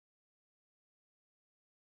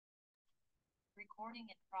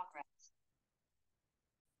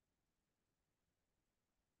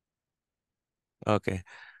Okay.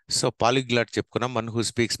 So polyglot చెప్పుకున్నాం, one who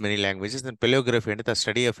speaks many languages. Then పెలియోగ్రఫీ అంటే the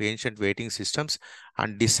study of ancient waiting systems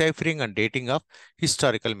and డిసైఫరింగ్ and dating of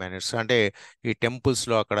historical manners. అంటే ఈ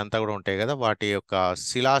టెంపుల్స్లో అక్కడంతా కూడా ఉంటాయి కదా, వాటి యొక్క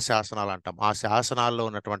శిలా శాసనాలు అంటాం. ఆ శాసనాల్లో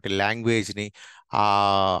ఉన్నటువంటి లాంగ్వేజ్ని, ఆ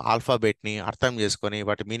ఆల్ఫాబెట్ని అర్థం చేసుకొని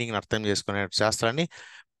వాటి మీనింగ్ని అర్థం చేసుకునే శాస్త్రాన్ని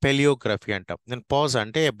పెలియోగ్రఫీ అంటాం. దెన్ పాజ్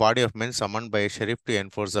అంటే body of men someone by Sharif to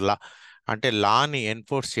enforce the law. అంటే లాని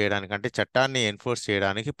ఎన్ఫోర్స్ చేయడానికి, అంటే చట్టాన్ని ఎన్ఫోర్స్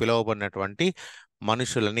చేయడానికి పిలువబడినటువంటి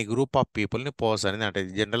మనుషులని, గ్రూప్ ఆఫ్ పీపుల్ని పోస్ అనేది అంటే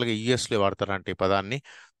జనరల్గా యుఎస్లో వాడతారంటే ఈ పదాన్ని.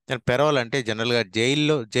 దాని పెరోల్ అంటే జనరల్గా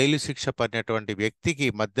జైలు శిక్ష పడినటువంటి వ్యక్తికి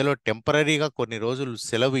మధ్యలో టెంపరీగా కొన్ని రోజులు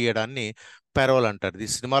సెలవు ఇవ్వడాన్ని పెరోల్ అంటారు. ఇది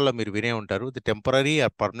సినిమాల్లో మీరు వినే ఉంటారు. The temporary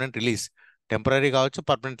are permanent release, temporary కావచ్చు,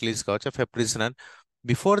 పర్మనెంట్ రిలీజ్ కావచ్చు of a prisoner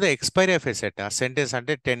before the expiry of a sentence.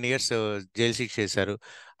 అంటే 10 years జైలు శిక్ష చేశారు,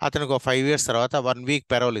 అతనికి ఒక 5 years తర్వాత 1 week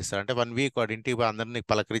పెరోల్ ఇస్తారు. అంటే 1 week వాడి ఇంటికి పోయి అందరినీ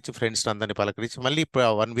పలకరించి, ఫ్రెండ్స్ అందరినీ పలకరించి మళ్ళీ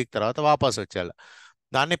 1 week తర్వాత వాపస్ వచ్చేయాలి.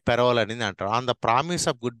 దాన్ని పెరోల్ అనేది అంటారు. On the promise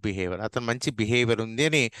of good behaviour, అతను మంచి బిహేవియర్ ఉంది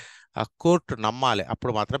అని ఆ కోర్టు నమ్మాలి,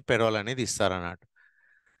 అప్పుడు మాత్రం పెరోల్ అనేది ఇస్తారన్నట్టు.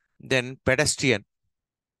 Then pedestrian.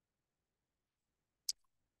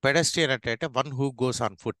 పెడస్ట్రియన్ అంటే one who goes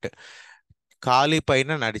on foot, కాలి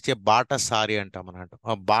పైన నడిచే బాటసారి అంటాం అన్నట్టు.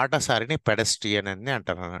 ఆ బాటసారిని పెడస్ట్రియన్ అని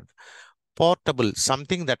అంటారు అన్నట్టు. Portable,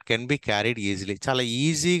 something that can be carried easily, చాలా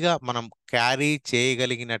ఈజీగా మనం క్యారీ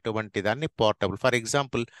చేయగలిగినటువంటి దాన్ని portable. For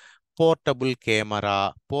example portable camera,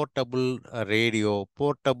 portable radio,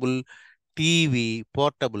 portable TV.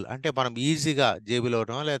 Portable అంటే మనం ఈజీగా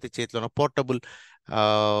జేబులోనో లేకపోతే చేతిలోనో పోర్టబుల్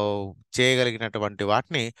చేయగలిగినటువంటి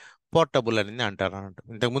వాటిని పోర్టబుల్ అని అంటారు అన్నట్టు.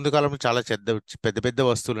 ఇంతకు ముందు కాలంలో చాలా పెద్ద పెద్ద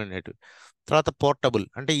వస్తువులు అనేటివి. తర్వాత పోర్టబుల్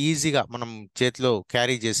అంటే ఈజీగా మనం చేతిలో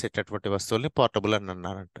క్యారీ చేసేటటువంటి వస్తువుల్ని పోర్టబుల్ అని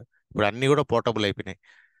అన్నారంట. ఇప్పుడు అన్నీ కూడా పోర్టబుల్ అయిపోయినాయి.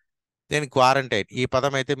 దేని క్వారంటైన్, ఈ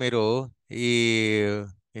పదం అయితే మీరు ఈ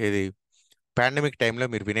ఏది పాండమిక్ టైంలో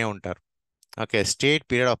మీరు వినే ఉంటారు. Okay, state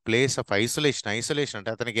period of place of isolation. Isolation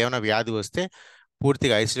అంటే అతనికి ఏమైనా వ్యాధి వస్తే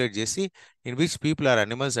పూర్తిగా ఐసోలేట్ చేసి, in which people are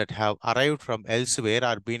animals that have arrived from elsewhere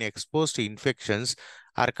are been expose to infections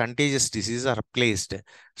or contagious disease are placed.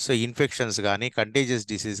 So infections కానీ contagious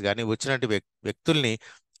disease కానీ వచ్చినట్టు వ్యక్తుల్ని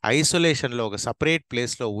ఐసోలేషన్లో ఒక సపరేట్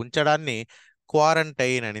ప్లేస్లో ఉంచడాన్ని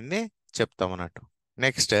క్వారంటైన్ అనేది చెప్తాం అన్నట్టు.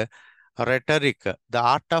 Next rhetoric, the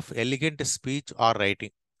art of elegant speech are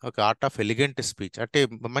writing. ఒక ఆర్ట్ ఆఫ్ ఎలిగెంట్ స్పీచ్ అంటే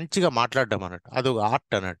మంచిగా మాట్లాడడం అన్నట్టు, అది ఒక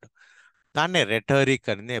ఆర్ట్ అన్నట్టు. దాన్నే రెటరిక్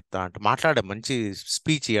అని చెప్తా అంట, మాట్లాడడం, మంచి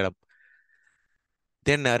స్పీచ్ ఇవ్వడం.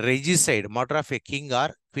 Then రెజిసైడ్, murder of a king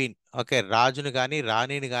are queen. Okay, రాజుని కానీ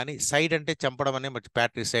రాణిని కానీ, సైడ్ అంటే చంపడం అనే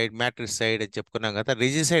ప్యాట్రిసైడ్, మ్యాట్రిసైడ్ అని చెప్పుకున్నాం కదా.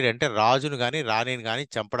 రెజిసైడ్ అంటే రాజును కానీ రాణిని కానీ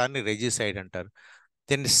చంపడాన్ని రెజిసైడ్ అంటారు.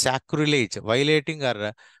 Then సాక్రిలేజ్, violating are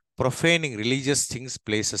ప్రొఫేనింగ్ religious things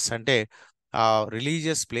places. అంటే ఆ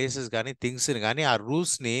రిలీజియస్ ప్లేసెస్ కానీ థింగ్స్ని కానీ ఆ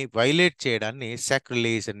రూల్స్ని వైలేట్ చేయడాన్ని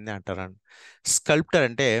సాక్రిలేజ్ అని అంటారు. స్కల్ప్టర్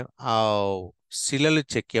అంటే ఆ శిలలు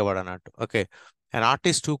చెక్కేవాడు అన్నట్టు. Okay, and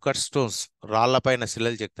artist who cut stones, రాళ్లపైన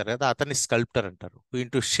శిలలు చెక్తారు కదా, అతన్ని స్కల్ప్టర్ అంటారు.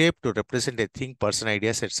 Into shape to represent a thing, person,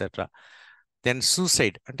 ideas etcetera. Then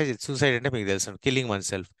suicide అంటే, సూసైడ్ అంటే మీకు తెలుసు, killing one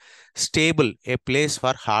self. Stable, A place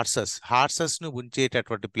for horses, హార్సెస్ను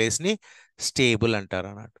ఉంచేటటువంటి ప్లేస్ని స్టేబుల్ అంటారు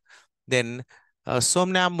అన్నట్టు. దెన్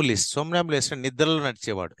సోమ్నాంబులిస్ట్, సోమ్నాంబులిస్ట్ అంటే నిద్రలో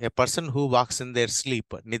నడిచేవాడు. ఏ person who walks in there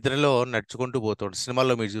sleep, నిద్రలో నడుచుకుంటూ పోతాడు,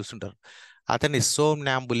 సినిమాల్లో మీరు చూస్తుంటారు, అతన్ని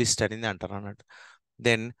సోమ్నాంబులిస్ట్ అనేది అంటారు అన్నట్టు.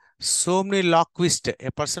 Then సోమ్నిలాక్విస్ట్, A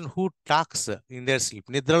person who talks in there sleep,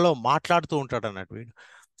 నిద్రలో మాట్లాడుతూ ఉంటాడు అన్నట్టు. వీడు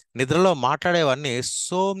నిద్రలో మాట్లాడేవాడిని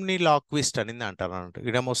సోమ్నిలాక్విస్ట్ అని అంటారు అన్నట్టు.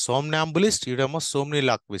 ఈడేమో సోమ్నాంబులిస్ట్, ఈడేమో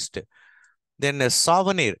సోమ్నిలాక్విస్ట్. Then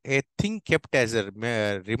souvenir, a thing kept as a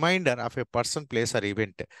reminder of A person, place are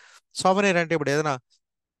event. Souvenir అంటే ఇప్పుడు ఏదైనా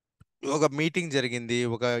ఒక మీటింగ్ జరిగింది,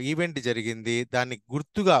 ఒక ఈవెంట్ జరిగింది, దాన్ని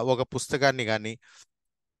గుర్తుగా ఒక పుస్తకాన్ని కానీ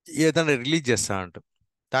ఏదైనా రిలీజ్ చేస్తా అంట,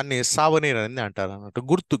 దాన్ని సావనీర్ అనేది అంటారు అన్నట్టు,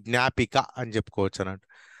 గుర్తు, జ్ఞాపిక అని చెప్పుకోవచ్చు అన్నట్టు.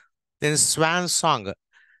 Then Schwann song,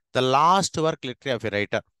 the last work literary of a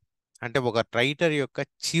writer. అంటే ఒక రైటర్ యొక్క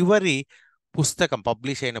చివరి పుస్తకం,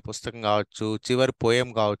 పబ్లిష్ అయిన పుస్తకం కావచ్చు, చివరి పోయం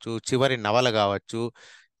కావచ్చు, చివరి నవల కావచ్చు,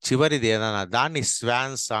 చివరిది ఏదైనా దాన్ని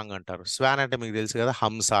స్వాన్ సాంగ్ అంటారు. స్వాన్ అంటే మీకు తెలుసు కదా,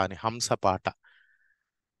 హంస అని, హంస పాట.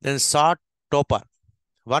 Then short topper,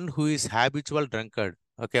 one who is habitual drunkard.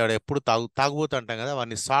 Okay, వాడు ఎప్పుడు తాగుబోతు అంటాం కదా,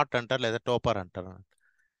 వాడిని సాట్ అంటారు లేదా టోపర్ అంటారు.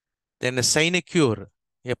 Then సైనిక్యూర్,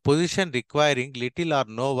 A position requiring little are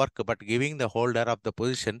no work but giving the holder of the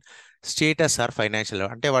position status or financial.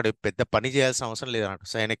 అంటే వాడు పెద్ద పని చేయాల్సిన అవసరం లేదన్నట్టు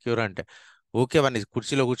సైనిక్యూర్ అంటే. ఓకే, వాడిని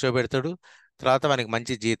కుర్చీలో కూర్చోబెడతాడు, తర్వాత వానికి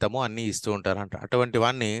మంచి జీతము అన్నీ ఇస్తూ ఉంటారంట. అటువంటి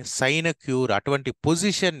వాడిని సైనక్యూర్, అటువంటి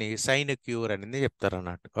పొజిషన్ని సైనక్యూర్ అనేది చెప్తారు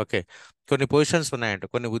అన్నట్టు. ఓకే, కొన్ని పొజిషన్స్ ఉన్నాయంట,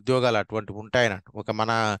 కొన్ని ఉద్యోగాలు అటువంటివి ఉంటాయన్నట్టు. ఒక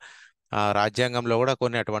మన రాజ్యాంగంలో కూడా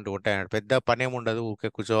కొన్ని అటువంటివి ఉంటాయన్నట్టు. పెద్ద పని ఏమి ఉండదు, ఊరికే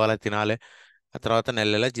కూర్చోవాలి, తినాలి, ఆ తర్వాత నెల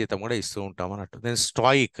నెల జీతం కూడా ఇస్తూ ఉంటాం అన్నట్టు. Then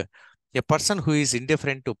stoic, A person who is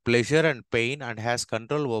indifferent to pleasure and pain and has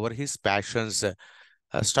control over his passions.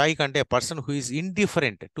 Stoic అంటే person who is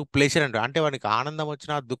indifferent to pleasure and, అంటే వానికి ఆనందం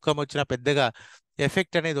వచ్చినా దుఃఖం వచ్చినా పెద్దగా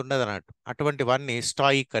ఎఫెక్ట్ అనేది ఉండదు అన్నట్టు. అటువంటి వాడిని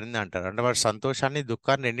స్టాయిక్ అని అంటారు. అంటే వాడు సంతోషాన్ని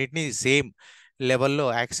దుఃఖాన్ని రెండింటినీ సేమ్ లెవెల్లో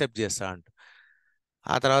యాక్సెప్ట్ చేస్తా అంట.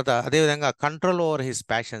 ఆ తర్వాత అదేవిధంగా కంట్రోల్ ఓవర్ హిస్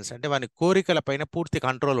ప్యాషన్స్, అంటే వాని కోరికల పైన పూర్తి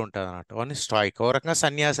కంట్రోల్ ఉంటుంది అన్నట్టు. వాడిని స్టాయిక్, ఒక రకంగా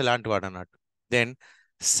సన్యాసి లాంటి వాడు అన్నట్టు. Then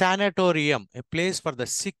శానటోరియం, A place for the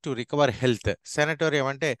sick to recover health. శానటోరియం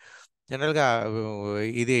అంటే జనరల్గా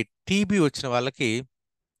ఇది టీబీ వచ్చిన వాళ్ళకి,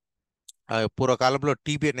 పూర్వకాలంలో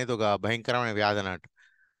టీబీ అనేది ఒక భయంకరమైన వ్యాధి అన్నట్టు.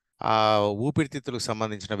 ఆ ఊపిరితిత్తులకు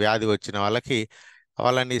సంబంధించిన వ్యాధి వచ్చిన వాళ్ళకి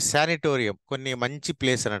వాళ్ళని శానిటోరియం, కొన్ని మంచి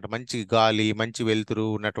ప్లేస్ అన్నట్టు, మంచి గాలి మంచి వెలుతురు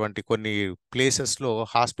ఉన్నటువంటి కొన్ని ప్లేసెస్లో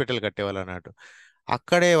హాస్పిటల్ కట్టేవాళ్ళు అన్నట్టు.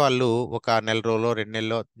 అక్కడే వాళ్ళు ఒక నెల రోజులో 2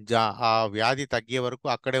 నెలల్లో ఆ వ్యాధి తగ్గే వరకు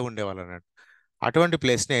అక్కడే ఉండేవాళ్ళు అన్నట్టు. అటువంటి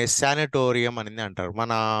ప్లేస్నే శానిటోరియం అనేది అంటారు.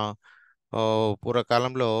 మన ఆ,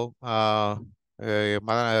 పూర్వకాలంలో ఆ,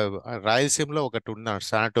 మన రాయలసీమలో ఒకటి ఉన్న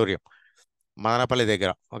శానిటోరియం మదనపల్లి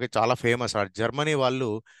దగ్గర. ఓకే, చాలా ఫేమస్. ఆడ జర్మనీ వాళ్ళు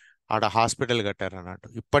ఆడ హాస్పిటల్ కట్టారు అన్నట్టు.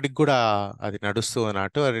 ఇప్పటికి కూడా అది నడుస్తూ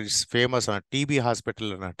అన్నట్టు. అది ఫేమస్ అన్నట్టు, టీబీ హాస్పిటల్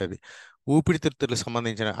అన్నట్టు. అది ఊపిరితిత్తులకు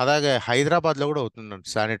సంబంధించిన, అలాగే హైదరాబాద్లో కూడా అవుతుందండి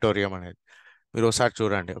శానిటోరియం అనేది. మీరు ఒకసారి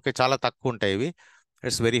చూడండి. ఓకే, చాలా తక్కువ ఉంటాయి ఇవి.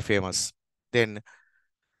 It's very famous. Then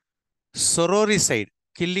సొరోరిసైడ్,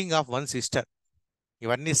 killing of one sister.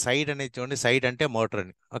 ఇవన్నీ సైడ్ అనేది చూడండి, సైడ్ అంటే మోటర్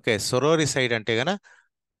అని. ఓకే, సొరోరిసైడ్ అంటే గన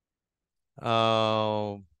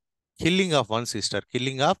killing of one sister,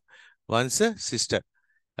 killing of once sister.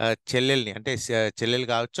 చెల్లెల్ని అంటే చెల్లెలు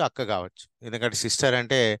కావచ్చు, అక్క కావచ్చు. ఎందుకంటే సిస్టర్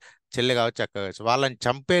అంటే చెల్లె కావచ్చు, అక్క కావచ్చు. వాళ్ళని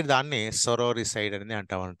చంపే దాన్ని సొరోరిసైడ్ అని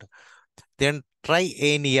అంటామంట. దెన్ ట్రై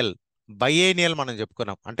ఏనియల్, బయేనియల్ మనం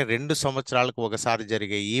చెప్పుకున్నాం. అంటే 2 సంవత్సరాలకు ఒకసారి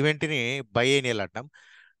జరిగే ఈవెంట్ని బయేనియల్ అంటాం.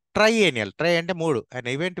 ట్రై ఏనియల్, ట్రై అంటే 3, an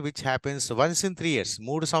event which happens once in 3 years,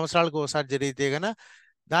 3 సంవత్సరాలకు ఒకసారి జరిగితే గన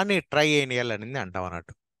దాన్ని ట్రై ఏనియల్ అనేది అంటాం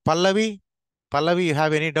అన్నట్టు. పల్లవి, పల్లవి, you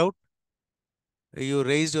have any doubt? You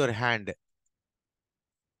rise your hand.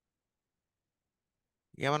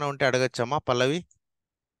 ఏమైనా ఉంటే అడగచ్చమ్మా పల్లవి.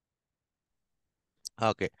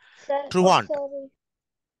 Okay, sir ట్రువాంట్.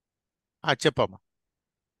 ఒకసారి, చెప్పమ్మా.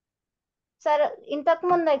 సార్ ఇంతకు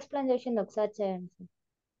ముందు ఎక్స్ప్లెయిన్ చేసింది ఒకసారి చేయండి సార్.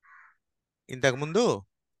 ఇంతకుముందు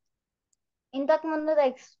ఇంతకు ముందు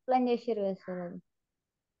ఎక్స్ప్లెయిన్ చేసిర్రు కదా సార్ అది.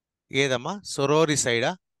 ఏదమ్మా,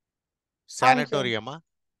 సొరోరిసైడా అవును సార్. శానటోరియమా?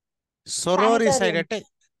 సొరోరిసైడ్ శానిటోరియం. అంటే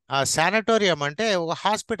శానటోరియం అంటే ఒక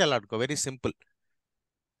హాస్పిటల్ అనుకో, very simple.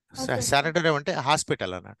 Okay sir. Sanatorium అంటే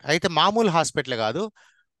హాస్పిటల్ అన్నట్టు. అయితే మామూలు హాస్పిటల్ కాదు,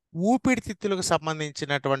 ఊపిరితిత్తులకు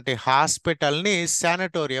సంబంధించినటువంటి హాస్పిటల్ని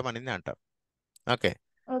శానటోరియం అనేది అంటారు. ఓకే,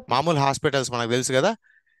 ఓకే మామూలు సార్. హాస్పిటల్స్ మనకు తెలుసు కదా.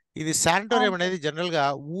 ఇది శానిటోరియం అవును సార్. అనేది జనరల్గా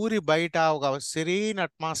ఊరి బయట ఒక సెరీన్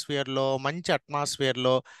అట్మాస్ఫియర్లో, మంచి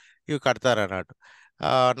అట్మాస్ఫియర్లో ఇవి కడతారు అన్నట్టు. ఆ,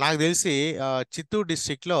 నాకు తెలిసి చిత్తూరు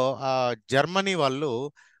డిస్టిక్లో జర్మనీ వాళ్ళు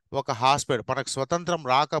ఒక హాస్పిటల్, మనకు స్వతంత్రం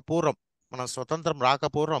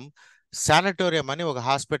రాకపూర్వం శానిటోరియం అని ఒక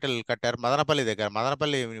హాస్పిటల్ కట్టారు మదనపల్లి దగ్గర.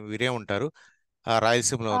 మదనపల్లి విరే ఉంటారు,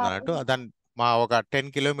 రాయలసీమలో ఉందన్నట్టు. దాని మా ఒక 10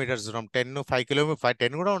 కిలోమీటర్స్ దూరం, 5 కిలోమీటర్,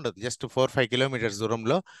 10 కూడా ఉండదు, జస్ట్ 4-5 కిలోమీటర్స్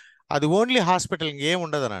దూరంలో. అది ఓన్లీ హాస్పిటల్, ఇంకేం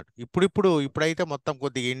ఉండదు అన్నట్టు. ఇప్పుడైతే మొత్తం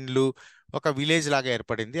కొద్దిగా ఇండ్లు, ఒక విలేజ్ లాగా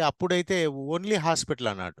ఏర్పడింది. అప్పుడైతే ఓన్లీ హాస్పిటల్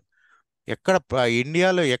అన్నట్టు.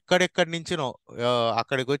 ఇండియాలో ఎక్కడెక్కడి నుంచినో ఆ,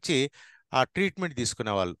 అక్కడికి వచ్చి ఆ ట్రీట్మెంట్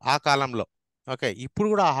తీసుకునే వాళ్ళు ఆ కాలంలో. ఓకే, ఇప్పుడు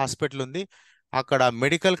కూడా ఆ హాస్పిటల్ ఉంది. అక్కడ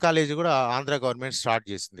మెడికల్ కాలేజ్ కూడా ఆంధ్ర గవర్నమెంట్ స్టార్ట్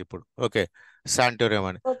చేసింది ఇప్పుడు. ఓకే, శానిటోరియం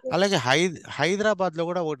అని. ఓకే. అలాగే హైదరాబాద్లో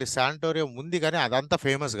కూడా ఒకటి శానిటోరియం ఉంది, కానీ అదంతా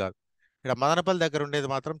ఫేమస్ కాదు. ఇక్కడ మదనపల్లి దగ్గర ఉండేది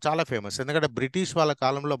మాత్రం చాలా ఫేమస్. ఎందుకంటే బ్రిటిష్ వాళ్ళ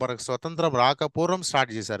కాలంలో మనకు స్వతంత్రం రాకపూర్వం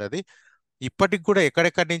స్టార్ట్ చేశారు అది. ఇప్పటికి కూడా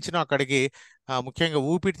ఎక్కడెక్కడి నుంచినో అక్కడికి, ముఖ్యంగా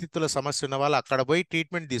ఊపిరితిత్తుల సమస్య ఉన్న వాళ్ళు అక్కడ పోయి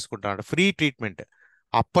ట్రీట్మెంట్ తీసుకుంటారు, ఫ్రీ ట్రీట్మెంట్.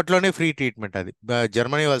 అప్పట్లోనే ఫ్రీ ట్రీట్మెంట్ అది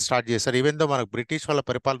జర్మనీ వాళ్ళు స్టార్ట్ చేశారు. ఈవెన్ దో మనకు బ్రిటిష్ వాళ్ళ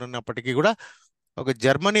పరిపాలన ఉన్నప్పటికీ కూడా ఒక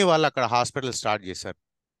జర్మనీ వాళ్ళు అక్కడ హాస్పిటల్ స్టార్ట్ చేశారు,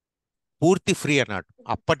 పూర్తి ఫ్రీ అన్నట్టు.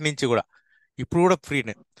 అప్పటి నుంచి కూడా ఇప్పుడు కూడా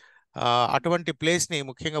ఫ్రీనే. ఆ, అటువంటి ప్లేస్ని,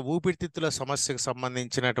 ముఖ్యంగా ఊపిరితిత్తుల సమస్యకు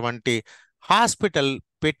సంబంధించినటువంటి హాస్పిటల్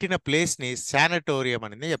పెట్టిన ప్లేస్ని శానటోరియం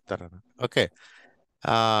అనేది చెప్తారు అన్నట్టు. Okay,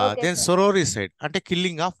 okay then sir. సొరోరిసైడ్ అంటే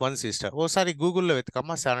కిల్లింగ్ ఆఫ్ వన్ సిస్టర్. ఓసారి గూగుల్లో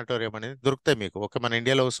వెతకమ్మా, శానటోరియం అనేది దొరుకుతాయి మీకు. ఓకే, మన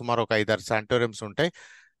ఇండియాలో సుమారు ఒక 5-6 శానిటోరియంస్ ఉంటాయి.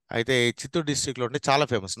 అయితే చిత్తూరు డిస్ట్రిక్ట్లో ఉంటే చాలా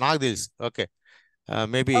ఫేమస్ నాకు తెలుసు. Okay,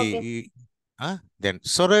 maybe okay. దెన్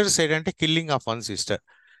సొరోరిసైడ్ అంటే killing of one sister.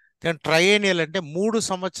 Then ట్రయేనియల్ అంటే 3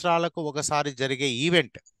 సంవత్సరాలకు ఒకసారి జరిగే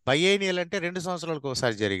ఈవెంట్. బయేనియల్ అంటే 2 సంవత్సరాలకు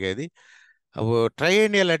ఒకసారి జరిగేది.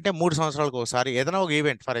 ట్రయేనియల్ అంటే 3 సంవత్సరాలకు ఒకసారి ఏదైనా ఒక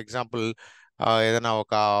ఈవెంట్. ఫర్ ఎగ్జాంపుల్ ఏదైనా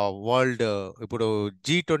ఒక వరల్డ్, ఇప్పుడు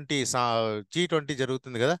G20 G20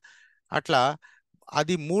 జరుగుతుంది కదా, అట్లా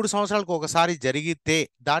అది 3 సంవత్సరాలకు ఒకసారి జరిగితే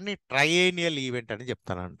దాన్ని ట్రయేనియల్ ఈవెంట్ అని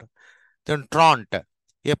చెప్తానంట. Then ట్రాంట్,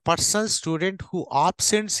 A person student who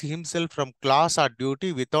absents himself from class are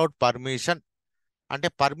duty without permission. అంటే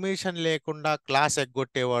పర్మిషన్ లేకుండా క్లాస్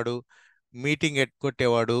ఎగ్గొట్టేవాడు, మీటింగ్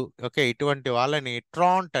ఎగ్గొట్టేవాడు, ఓకే, ఇటువంటి వాళ్ళని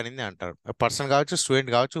ట్రాంట్ అనేది అంటారు. పర్సన్ కావచ్చు,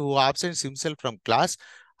 స్టూడెంట్ కావచ్చు, who absents himself from class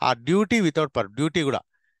ఆ డ్యూటీ వితౌట్ డ్యూటీ కూడా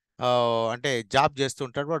అంటే జాబ్ చేస్తూ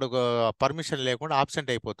ఉంటాడు, వాడు పర్మిషన్ లేకుండా ఆబ్సెంట్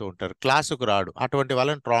అయిపోతూ ఉంటారు, క్లాసుకు రాడు, అటువంటి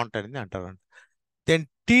వాళ్ళని ట్రాంట్ అనేది అంటారు. దెన్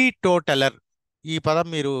టీ టోటలర్, ఈ పదం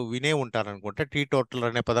మీరు వినే ఉంటారు అనుకుంటే. టీ టోటలర్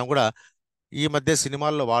అనే పదం కూడా ఈ మధ్య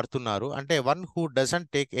సినిమాల్లో వాడుతున్నారు. అంటే one who doesn't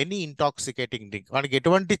take any intoxicating drink, వానికి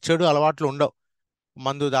ఎటువంటి చెడు అలవాట్లు ఉండవు.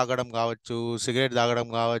 మందు తాగడం కావచ్చు, సిగరెట్ తాగడం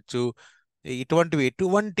కావచ్చు,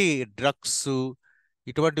 ఎటువంటి డ్రగ్స్,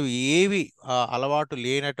 ఇటువంటివి ఏవి అలవాటు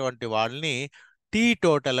లేనటువంటి వాళ్ళని టీ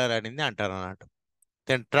టోటలర్ అనేది అంటారు అన్నట్టు.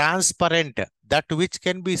 Then transparent, that which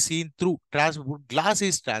can be seen through glass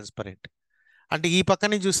is transparent. అంటే ఈ పక్క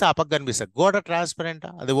నుంచి చూస్తే ఆ పక్క కనిపిస్తుంది. గోడ ట్రాన్స్పరెంట్,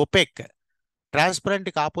 అది ఒపెక్.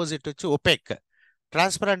 ట్రాన్స్పరెంట్కి ఆపోజిట్ వచ్చి ఒపెక్.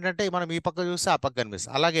 ట్రాన్స్పరెంట్ అంటే మనం ఈ పక్క చూస్తే ఆ పక్క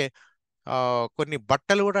కనిపిస్తుంది. అలాగే కొన్ని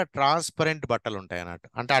బట్టలు కూడా ట్రాన్స్పరెంట్ బట్టలు ఉంటాయి అన్నట్టు,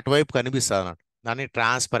 అంటే అటువైపు కనిపిస్తుంది అన్నట్టు, దాన్ని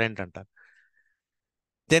ట్రాన్స్పరెంట్ అంటారు.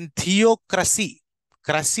 దెన్ థియోక్రసీ,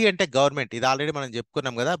 క్రసీ అంటే గవర్నమెంట్, ఇది ఆల్రెడీ మనం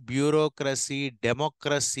చెప్పుకున్నాం కదా. Bureaucracy,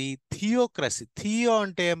 democracy, theocracy. థియో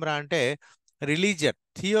అంటే ఏమరా అంటే రిలీజియన్,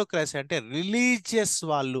 థియోక్రసీ అంటే రిలీజియస్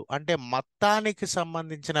వాళ్ళు, అంటే మతానికి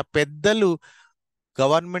సంబంధించిన పెద్దలు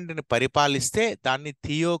గవర్నమెంట్ని పరిపాలిస్తే దాన్ని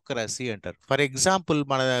థియోక్రసీ అంటారు. ఫర్ ఎగ్జాంపుల్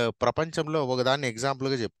మన ప్రపంచంలో ఒకదాన్ని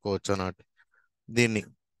ఎగ్జాంపుల్గా చెప్పుకోవచ్చు అన్నట్టు దీన్ని.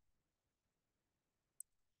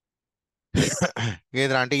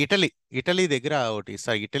 ఏదైనా అంటే ఇటలీ, ఇటలీ దగ్గర ఒకటి,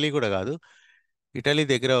 సారీ ఇటలీ కూడా కాదు, ఇటలీ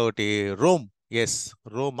దగ్గర ఒకటి రోమ్, ఎస్,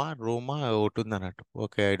 రోమా ఒకటి ఉంది అన్నట్టు,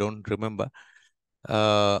 ఓకే, ఐ డోంట్ రిమెంబర్.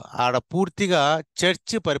 ఆడ పూర్తిగా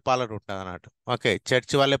చర్చి పరిపాలన ఉంటుంది అన్నట్టు, ఓకే,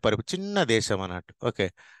 చర్చి వాళ్ళే చిన్న దేశం అన్నట్టు, ఓకే.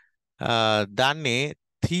 దాన్ని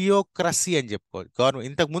థియోక్రసీ అని చెప్పుకోవచ్చు. గవర్నమెంట్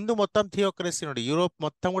ఇంతకు ముందు మొత్తం థియోక్రసీ ఉండే, యూరోప్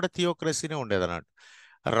మొత్తం కూడా థియోక్రసీనే ఉండేది అన్నట్టు.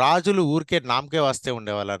 రాజులు ఊరికే నామకే వస్తే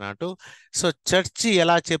ఉండేవాళ్ళు అన్నట్టు. సో చర్చి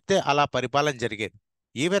ఎలా చెప్తే అలా పరిపాలన జరిగేది.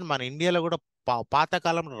 ఈవెన్ మన ఇండియాలో కూడా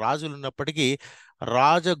పాతకాలంలో రాజులు ఉన్నప్పటికీ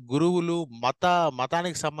రాజ గురువులు,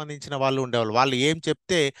 మతానికి సంబంధించిన వాళ్ళు ఉండేవాళ్ళు. వాళ్ళు ఏం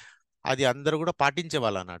చెప్తే అది అందరూ కూడా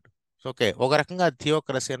పాటించేవాళ్ళు అన్నట్టు. ఓకే, ఒక రకంగా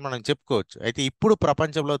థియోక్రసీ అని మనం చెప్పుకోవచ్చు. అయితే ఇప్పుడు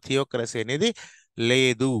ప్రపంచంలో థియోక్రసీ అనేది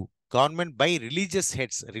లేదు. గవర్నమెంట్ బై రిలీజియస్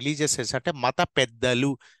హెడ్స్ అంటే మత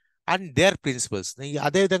పెద్దలు అండ్ దేర్ ప్రిన్సిపల్స్.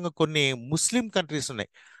 అదేవిధంగా కొన్ని ముస్లిం కంట్రీస్ ఉన్నాయి,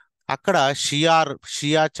 అక్కడ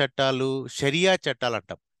షియా చట్టాలు, షరియా చట్టాలు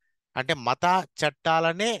అంటాం. అంటే మత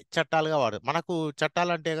చట్టాలనే చట్టాలుగా వాడు. మనకు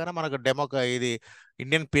చట్టాలు అంటే కనుక మనకు ఇది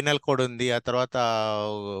ఇండియన్ పీనల్ కోడ్ ఉంది, ఆ తర్వాత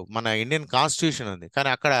మన ఇండియన్ కాన్స్టిట్యూషన్ ఉంది. కానీ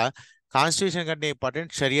అక్కడ కాన్స్టిట్యూషన్ కంటే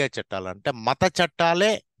ఇంపార్టెంట్ షరియా చట్టాలు, అంటే మత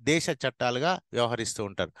చట్టాలే దేశ చట్టాలుగా వ్యవహరిస్తూ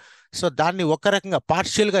ఉంటారు. సో దాన్ని ఒక రకంగా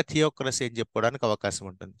పార్షియల్గా థియోక్రసీ అని చెప్పుకోవడానికి అవకాశం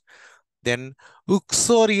ఉంటుంది. Then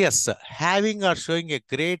ఉక్సోరియస్, having are showing a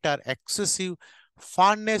great are excessive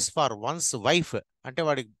fondness for once wife, అంటే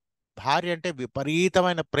వాడి భార్య అంటే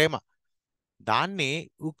విపరీతమైన ప్రేమ, దాన్ని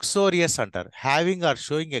ఉక్సోరియస్ అంటారు. Having are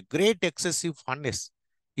showing a great excessive fondness,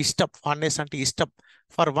 ఇష్టం, ఫాండ్నెస్ అంటే ఇష్టం,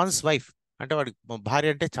 ఫర్ వన్స్ వైఫ్ అంటే వాడి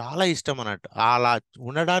భార్య అంటే చాలా ఇష్టం అన్నట్టు, అలా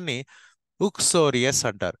ఉండడాన్ని ఉక్సోరియస్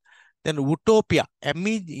అంటారు. Then ఉటోపియా,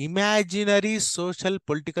 imaginary social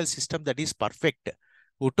political system that is perfect.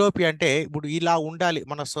 ఉటోపియా అంటే ఇప్పుడు ఇలా ఉండాలి,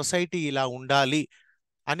 మన సొసైటీ ఇలా ఉండాలి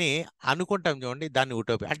అని అనుకుంటాం చూడండి, దాన్ని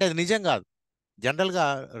ఉటోపియా అంటే. అది నిజం కాదు, జనరల్గా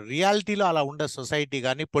రియాలిటీలో అలా ఉండదు. సొసైటీ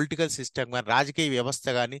కానీ, పొలిటికల్ సిస్టమ్ కానీ, రాజకీయ వ్యవస్థ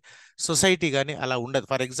కానీ, సొసైటీ కానీ అలా ఉండదు.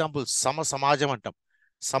 ఫర్ ఎగ్జాంపుల్ సమాజం అంటాం.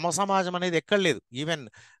 సమాజం అనేది ఎక్కడ లేదు. ఈవెన్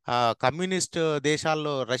కమ్యూనిస్ట్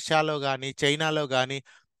దేశాల్లో, రష్యాలో కానీ, చైనాలో కానీ,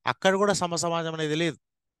 అక్కడ కూడా సమాజం అనేది లేదు.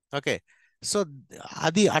 ఓకే, సో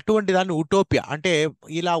అది అటువంటి దాన్ని ఉటోపియా అంటే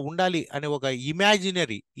ఇలా ఉండాలి అనే ఒక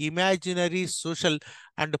imaginary social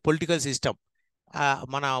and political system,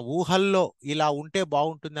 మన ఊహల్లో ఇలా ఉంటే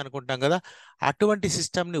బాగుంటుంది అనుకుంటాం కదా, అటువంటి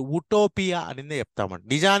సిస్టమ్ని ఉటోపియా అనేది చెప్తామండి.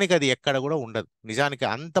 నిజానికి అది ఎక్కడ కూడా ఉండదు. నిజానికి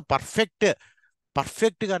అంత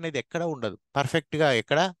పర్ఫెక్ట్గా అనేది ఎక్కడ ఉండదు. పర్ఫెక్ట్గా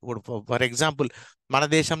ఎక్కడ, ఫర్ ఎగ్జాంపుల్ మన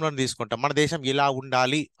దేశంలో తీసుకుంటాం, మన దేశం ఇలా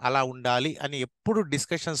ఉండాలి, అలా ఉండాలి అని ఎప్పుడు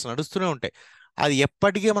డిస్కషన్స్ నడుస్తూనే ఉంటాయి. అది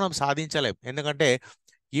ఎప్పటికీ మనం సాధించలేం, ఎందుకంటే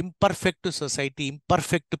ఇంపర్ఫెక్ట్ సొసైటీ,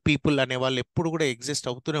 ఇంపర్ఫెక్ట్ పీపుల్ అనే వాళ్ళు ఎప్పుడు కూడా ఎగ్జిస్ట్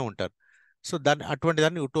అవుతూనే ఉంటారు. సో అటువంటి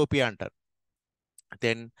దాన్ని ఉటోపియా అంటారు.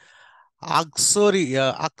 Then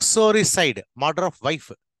అక్సోరిసైడ్, murder of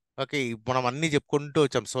wife, okay, మనం అన్ని చెప్పుకుంటూ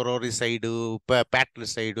వచ్చాం. సొరోరిసైడ్,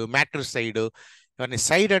 ప్యాట్రిసైడ్, మ్యాట్రిసైడ్, ఇవన్నీ.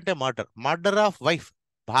 సైడ్ అంటే మర్డర్, మర్డర్ ఆఫ్ వైఫ్,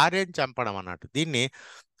 భార్యని చంపడం అన్నట్టు. దీన్ని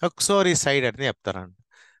ఒక్సోరిసైడ్ అని చెప్తారండి.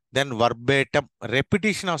 Then వర్బేటం,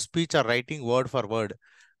 repetition of speech are writing word for word.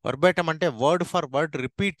 వర్బేటం అంటే వర్డ్ ఫర్ వర్డ్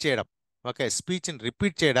రిపీట్ చేయడం. ఓకే, స్పీచ్ని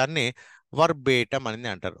రిపీట్ చేయడాన్ని వర్బేటం అని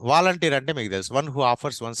అంటారు. వాలంటీర్ అంటే మీకు తెలుసు, one who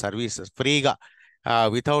offers one services ఫ్రీగా,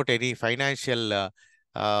 వితౌట్ ఎనీ ఫైనాన్షియల్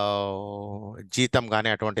జీతం కానీ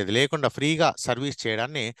అటువంటిది లేకుండా ఫ్రీగా సర్వీస్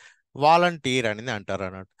చేయడాన్ని వాలంటీర్ అని అంటారు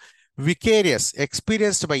అన్నట్టు. Vicarious,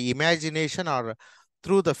 experienced by imagination or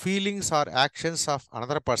through the feelings are actions of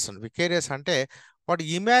another person. Vicarious అంటే వాడు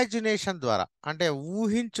ఇమాజినేషన్ ద్వారా, అంటే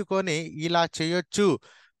ఊహించుకొని ఇలా చేయొచ్చు,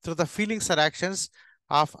 through the feelings are actions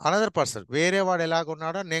of another person. వేరే వాడు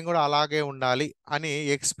ఎలాగున్నాడో నేను కూడా అలాగే ఉండాలి అని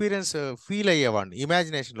ఎక్స్పీరియన్స్ ఫీల్ అయ్యేవాడిని,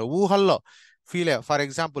 ఇమాజినేషన్లో, ఊహల్లో ఫీల్ అయ్యే. ఫర్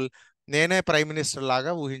ఎగ్జాంపుల్, నేనే ప్రైమ్ మినిస్టర్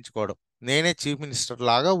లాగా ఊహించుకోవడం, నేనే చీఫ్ మినిస్టర్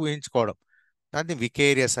లాగా ఊహించుకోవడం, దాన్ని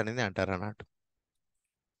వికేరియస్ అనేది అంటారు అన్నట్టు.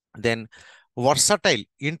 Then versatile,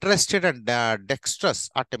 interested and డెక్స్ట్రస్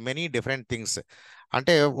at many different things.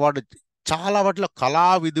 అంటే వాడు చాలా వాటిలో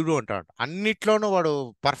కళావిధుడు అంటాడు, అన్నిట్లోనూ వాడు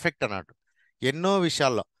పర్ఫెక్ట్ అన్నట్టు. ఎన్నో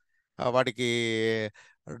విషయాల్లో వాడికి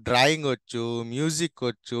డ్రాయింగ్ వచ్చు, మ్యూజిక్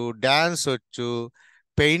వచ్చు, డ్యాన్స్ వచ్చు,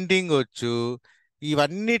 పెయింటింగ్ వచ్చు,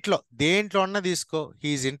 ఇవన్నిట్లో దేంట్లో అన్నా తీసుకో,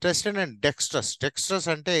 హీఈస్ ఇంట్రెస్టెడ్ అండ్ డెక్స్ట్రస్. డెక్స్ట్రస్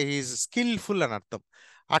అంటే హీఈస్ స్కిల్ఫుల్ అని అర్థం.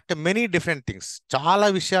 అట్ మెనీ డిఫరెంట్ థింగ్స్, చాలా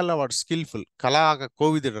విషయాల్లో వాడు స్కిల్ఫుల్, కళా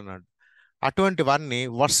కోవిదుడు అన్నాడు. అటువంటి వాడిని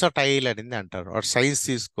వర్సటైల్ అనేది అంటారు. వాడు సైన్స్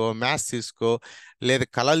తీసుకో, మ్యాథ్స్ తీసుకో, లేదా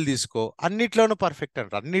కళలు తీసుకో, అన్నిట్లోనూ పర్ఫెక్ట్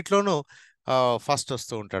అంటారు, అన్నిట్లోనూ ఫస్ట్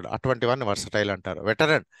వస్తూ ఉంటాడు. అటువంటి వాడిని వర్సటైల్ అంటారు.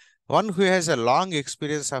 Veteran, one who has a long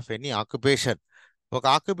experience of any occupation. ఒక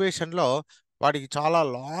ఆక్యుపేషన్లో వాడికి చాలా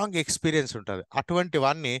లాంగ్ ఎక్స్పీరియన్స్ ఉంటుంది, అటువంటి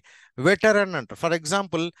వాడిని వెటరన్ అంటారు. ఫర్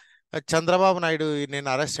ఎగ్జాంపుల్, చంద్రబాబు నాయుడు నేను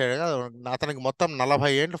అరెస్ట్ అయ్యాడు కదా, అతనికి మొత్తం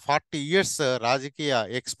 40 ఏళ్ళు, 40 ఇయర్స్ రాజకీయ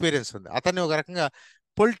ఎక్స్పీరియన్స్ ఉంది. అతన్ని ఒక రకంగా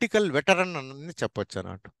పొలిటికల్ వెటరన్ అని చెప్పొచ్చు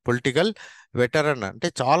అన్నట్టు. పొలిటికల్ వెటరన్ అంటే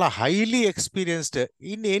చాలా highly experienced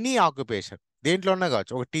in any occupation, దేంట్లోనే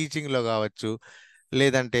కావచ్చు, ఒక టీచింగ్లో కావచ్చు,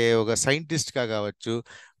 లేదంటే ఒక సైంటిస్ట్గా కావచ్చు,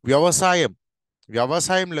 వ్యవసాయం,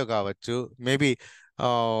 వ్యవసాయంలో కావచ్చు, మేబీ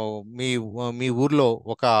మీ మీ ఊర్లో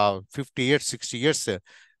ఒక 50 ఇయర్స్, 60 ఇయర్స్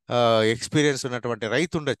ఎక్స్పీరియన్స్ ఉన్నటువంటి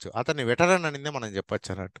రైతు ఉండొచ్చు, అతన్ని వెటరన్ అనేది మనం చెప్పొచ్చు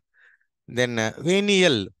అన్నట్టు. Then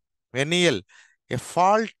వెనియల్, వెనియల్, a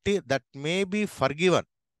fault that may be ఫర్గివన్,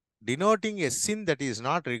 denoting a sin that is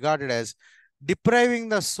not regarded as depriving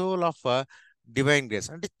the soul of divine grace.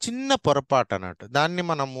 అంటే చిన్న పొరపాటు అన్నట్టు, దాన్ని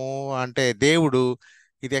మనము, అంటే దేవుడు,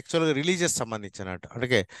 ఇది యాక్చువల్గా రిలీజియస్ సంబంధించినట్టు,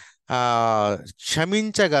 అంటే ఆ,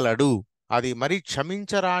 క్షమించగలడు, అది మరి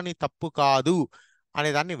క్షమించరాని తప్పు కాదు అనే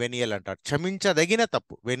దాన్ని వెనియల్ అంటారు. క్షమించదగిన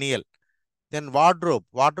తప్పు వెనియల్. దెన్ వార్డ్రోబ్,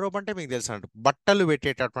 వార్డ్రోబ్ అంటే మీకు తెలుసు అన్నట్టు, బట్టలు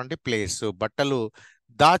పెట్టేటటువంటి ప్లేస్, బట్టలు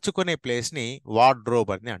దాచుకునే ప్లేస్ని వార్డ్రోబ్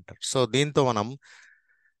అని అంటారు. సో దీంతో మనం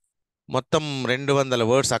మొత్తం 200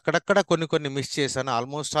 వర్డ్స్, అక్కడక్కడ కొన్ని కొన్ని మిస్ చేశాను,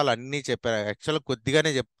 ఆల్మోస్ట్ ఆల్ అన్నీ చెప్పాను. యాక్చువల్గా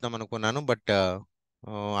కొద్దిగానే చెప్తాం అనుకున్నాను, బట్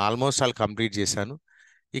ఆల్మోస్ట్ ఆల్ కంప్లీట్ చేశాను.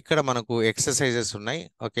 ఇక్కడ మనకు ఎక్సర్సైజెస్ ఉన్నాయి.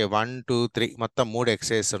 ఓకే, 1, 2, 3 మొత్తం 3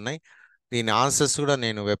 ఎక్సర్సైజెస్ ఉన్నాయి. దీని ఆన్సర్స్ కూడా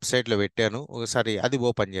నేను వెబ్సైట్లో పెట్టాను, ఒకసారి అది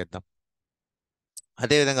ఓపెన్ చేద్దాం.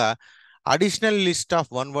 అదేవిధంగా additional list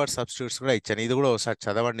of one word substitutes కూడా ఇచ్చాను, ఇది కూడా ఒకసారి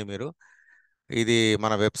చదవండి మీరు. ఇది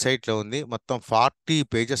మన వెబ్సైట్లో ఉంది, మొత్తం 40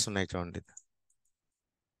 పేజెస్ ఉన్నాయి చూడండి.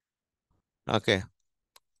 ఓకే,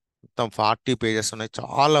 మొత్తం 40 పేజెస్ ఉన్నాయి,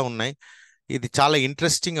 చాలా ఉన్నాయి. ఇది చాలా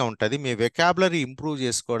ఇంట్రెస్టింగ్గా ఉంటుంది, మీ వెకాబులరీ ఇంప్రూవ్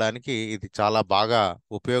చేసుకోవడానికి ఇది చాలా బాగా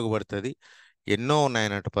ఉపయోగపడుతుంది. ఎన్నో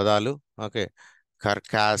ఉన్నాయన్నట్టు పదాలు. ఓకే,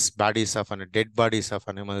 కర్కాస్, బాడీస్ ఆఫ్ అని, డెడ్ బాడీస్ ఆఫ్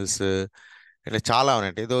అనిమల్స్, ఇట్లా చాలా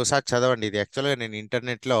ఉన్నాయండి. ఇది ఒకసారి చదవండి. ఇది యాక్చువల్గా నేను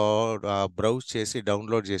ఇంటర్నెట్లో బ్రౌజ్ చేసి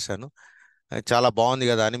డౌన్లోడ్ చేశాను, చాలా బాగుంది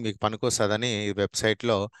కదా అని, మీకు పనికొస్తుందని ఈ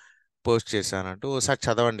వెబ్సైట్లో పోస్ట్ చేశానంటూ. ఒకసారి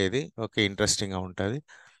చదవండి ఇది. ఓకే, ఇంట్రెస్టింగ్గా ఉంటుంది.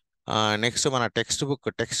 నెక్స్ట్ మన టెక్స్ట్ బుక్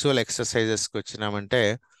టెక్స్చువల్ ఎక్సర్సైజెస్కి వచ్చినామంటే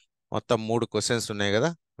మొత్తం 3 క్వశ్చన్స్ ఉన్నాయి కదా,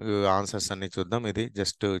 ఆన్సర్స్ అన్ని చూద్దాం. ఇది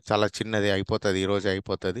జస్ట్ చాలా చిన్నది, అయిపోతుంది, ఈరోజు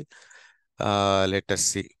అయిపోతుంది. Let us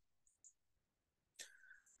see.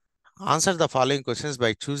 Answer the following questions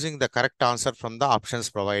by choosing the correct answer from the options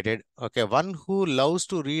provided. Okay, one who loves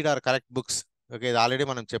to read or correct books. Okay, ఇది ఆల్రెడీ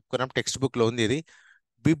మనం చెప్పుకున్నాం, టెక్స్ట్ బుక్లో ఉంది ఇది.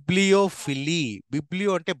 బిబ్లియోఫిలీ,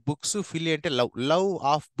 బిబ్లియో అంటే బుక్స్, ఫిలి అంటే love, love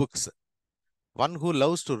of books. One who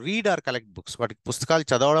loves to read are collect books, వాటికి పుస్తకాలు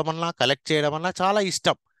చదవడం వల్ల, కలెక్ట్ చేయడం వల్ల చాలా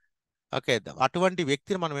ఇష్టం. ఓకే, అటువంటి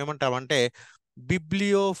వ్యక్తిని మనం ఏమంటామంటే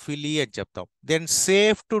బిబ్లియోఫిలీ అని చెప్తాం. దెన్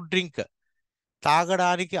సేఫ్ టు డ్రింక్,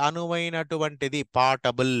 తాగడానికి అనువైనటువంటిది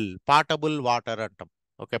పాటబుల్, పాటబుల్ వాటర్ అంటాం.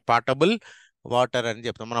 ఓకే, పాటబుల్ వాటర్ అని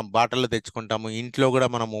చెప్తాం. మనం బాటిల్లో తెచ్చుకుంటాము, ఇంట్లో కూడా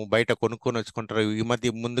మనము బయట కొనుక్కొని వచ్చుకుంటారు. ఈ మధ్య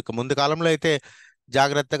ముందు కాలంలో అయితే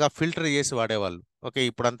జాగ్రత్తగా ఫిల్టర్ చేసి వాడేవాళ్ళు, ఓకే,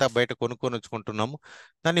 ఇప్పుడంతా బయట కొనుక్కొని వచ్చుకుంటున్నాము.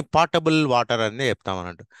 దాన్ని పార్టబుల్ వాటర్ అని చెప్తాం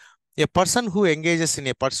అన్నట్టు. ఏ person who engages in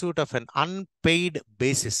a pursuit of an unpaid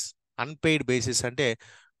basis. Unpaid basis అంటే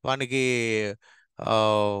వానికి ఆ,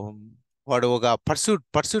 వాడు ఒక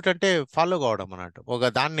పర్సూట్ అంటే ఫాలో కావడం అన్నట్టు. ఒక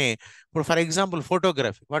దాన్ని, ఇప్పుడు ఫర్ ఎగ్జాంపుల్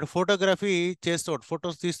ఫోటోగ్రఫీ, వాడు ఫోటోగ్రఫీ చేస్తూ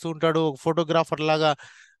ఫొటోస్ తీస్తూ ఉంటాడు, ఒక ఫోటోగ్రాఫర్ లాగా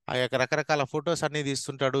ఆ యొక్క రకరకాల ఫొటోస్ అన్ని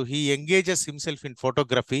తీస్తుంటాడు. He engages himself in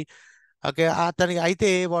photography. Okay, అతనికి అయితే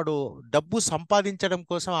వాడు డబ్బు సంపాదించడం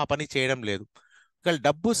కోసం ఆ పని చేయడం లేదు. ఒకవేళ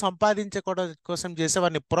డబ్బు సంపాదించడం కోసం చేసే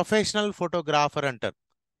వాడిని ప్రొఫెషనల్ ఫోటోగ్రాఫర్ అంటారు.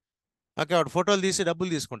 ఓకే, వాడు ఫోటోలు తీసి డబ్బులు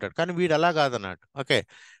తీసుకుంటాడు, కానీ వీడు అలా కాదన్నట్టు. ఓకే,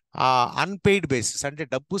 ఆ అన్పెయిడ్ బేసిస్ అంటే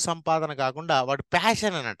డబ్బు సంపాదన కాకుండా వాడు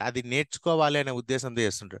ప్యాషన్ అన్నట్టు, అది నేర్చుకోవాలి అనే ఉద్దేశంతో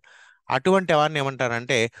చేస్తుంటాడు. అటువంటి వాడిని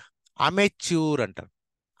ఏమంటారంటే అమెచ్యూర్ అంటారు.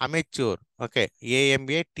 Amateur. Okay,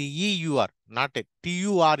 AMATEUR, not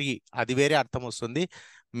TURE, అది వేరే అర్థం వస్తుంది.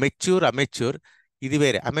 మెచ్యూర్, అమెచ్యూర్, ఇది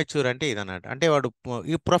వేరే. అమెచ్యూర్ అంటే ఇదన్నట్టు, అంటే వాడు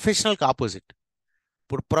ఈ ప్రొఫెషనల్కి ఆపోజిట్.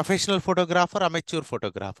 ఇప్పుడు professional photographer, amateur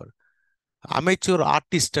photographer. Amateur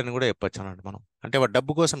artist అని కూడా చెప్పొచ్చు అన్నట్టు మనం. అంటే వాడు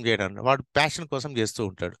డబ్బు కోసం చేయడం, వాడు ప్యాషన్ కోసం చేస్తూ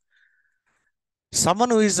ఉంటాడు.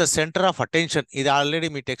 Someone who is the centre of attention, ఇది ఆల్రెడీ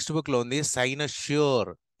మీ టెక్స్ట్ బుక్ లో ఉంది. సైనష్యూర్.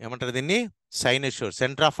 ఏమంటారు దీన్ని? సైనష్యూర్,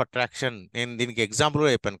 సెంటర్ ఆఫ్ అట్రాక్షన్. నేను దీనికి ఎగ్జాంపుల్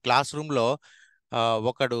కూడా చెప్పాను. క్లాస్ రూమ్ లో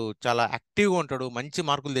ఒకడు చాలా యాక్టివ్గా ఉంటాడు, మంచి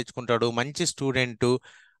మార్కులు తెచ్చుకుంటాడు, మంచి స్టూడెంట్.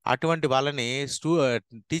 అటువంటి వాళ్ళని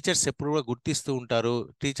టీచర్స్ ఎప్పుడు కూడా గుర్తిస్తూ ఉంటారు.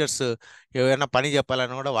 టీచర్స్ ఏమైనా పని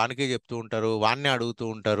చెప్పాలని కూడా వానికే చెప్తూ ఉంటారు, వాన్నే అడుగుతూ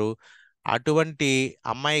ఉంటారు. అటువంటి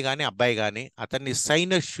అమ్మాయి కానీ అబ్బాయి కానీ అతన్ని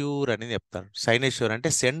సైనష్యూర్ అని చెప్తారు. సైనష్యూర్ అంటే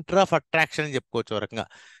సెంటర్ ఆఫ్ అట్రాక్షన్ అని చెప్పుకోవచ్చు ఒక రకంగా.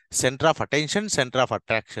 Centre of attention, centre of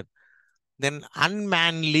attraction. Then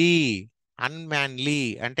అన్మ్యాన్లీ. అన్మ్యాన్లీ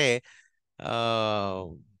అంటే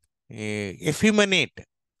ఎఫిమనేట్.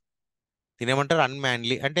 దీనేమంటారు?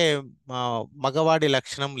 అన్మ్యాన్లీ అంటే ఆ, మగవాడి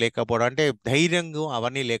లక్షణం లేకపోవడం, అంటే ధైర్యం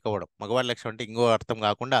అవన్నీ లేకపోవడం. మగవాడి లక్షణం అంటే ఇంకో అర్థం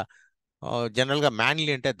కాకుండా జనరల్గా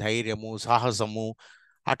మ్యాన్లీ అంటే ధైర్యము, సాహసము,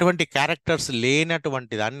 అటువంటి క్యారెక్టర్స్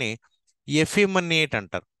లేనటువంటి దాన్ని ఎఫిమనేట్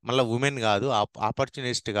అంటారు. మళ్ళీ ఉమెన్ కాదు,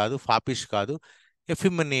 ఆపర్చునిస్ట్ కాదు, ఫాపిష్ కాదు,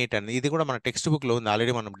 ఎఫిమనేట్ అని. ఇది కూడా మన టెక్స్ట్ బుక్లో ఉంది,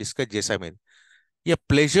 ఆల్రెడీ మనం డిస్కస్ చేసాం ఇది. ఏ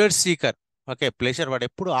ప్లెజర్ సీకర్. ఓకే, ప్లెజర్, వాడు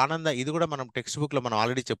ఎప్పుడు ఆనంద, ఇది కూడా మనం టెక్స్ట్ బుక్లో మనం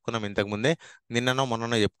ఆల్రెడీ చెప్పుకున్నాం ఇంతకు ముందే, నిన్ననో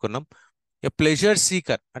మొన్ననో చెప్పుకున్నాం. ఏ ప్లెజర్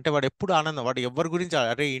సీకర్ అంటే వాడు ఎప్పుడు ఆనందం, వాడు ఎవరి గురించి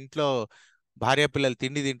అరే ఇంట్లో భార్య పిల్లలు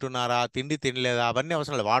తిండి తింటున్నారా, తిండి తినలేదా, అవన్నీ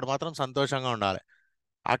అవసరం లేదు, వాడు మాత్రం సంతోషంగా ఉండాలి.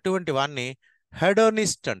 అటువంటి వాడిని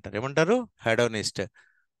హెడోనిస్ట్ అంటారు. ఏమంటారు? హెడోనిస్ట్.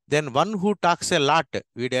 Then one who talks a lot.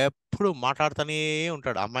 వీడు ఎప్పుడు మాట్లాడుతూనే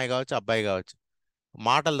ఉంటాడు, అమ్మాయి కావచ్చు అబ్బాయి కావచ్చు.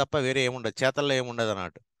 మాటలు తప్ప వేరే ఏముండదు, చేతల్లో ఏముండదు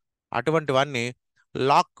అన్నట్టు. అటువంటి వాడిని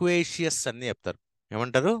లాక్వేషియస్ అని చెప్తారు.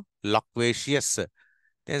 ఏమంటారు? లాక్వేషియస్.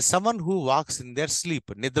 Someone who walks in there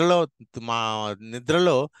sleep. మా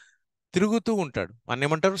నిద్రలో తిరుగుతూ ఉంటాడు, అని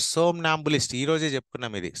ఏమంటారు? సోమ్నాంబులిస్ట్. ఈ రోజే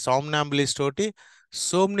చెప్పుకున్నాం ఇది. సోమ్నాంబులిస్ట్ ఒకటి,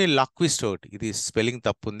 సోమ్ని లాక్విస్ట్ ఒకటి. ఇది స్పెల్లింగ్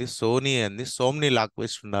తప్పు ఉంది, సోని అంది, సోమ్ని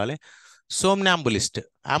లాక్విస్ట్ ఉండాలి. సోమ్నాంబులిస్ట్.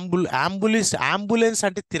 అంబులెన్స్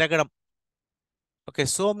అంటే తిరగడం. ఓకే,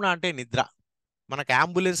 సోమ్న అంటే నిద్ర. మనకి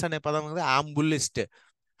అంబులెన్స్ అనే పదం కదా, అంబులిస్ట్.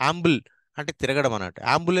 అంబుల్ అంటే తిరగడం అన్నట్టు.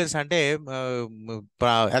 అంబులెన్స్ అంటే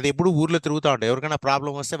ఆ, అది ఎప్పుడు ఊర్లో తిరుగుతూ ఉంటాయి, ఎవరికైనా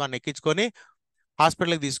ప్రాబ్లం వస్తే వాడిని ఎక్కించుకొని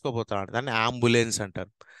హాస్పిటల్కి తీసుకోపోతా ఉంటారు, దాన్ని అంబులెన్స్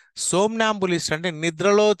అంటారు. సోమ్నాంబులిస్ట్ అంటే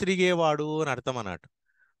నిద్రలో తిరిగేవాడు అని అర్థం అన్నట్టు.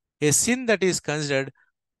 A sin that is considered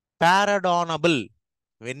పారాడానబుల్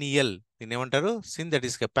వెనియల్. దీన్ని ఏమంటారు? సిన్ దట్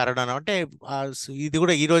ఈస్ పారాడాన్ అంటే ఇది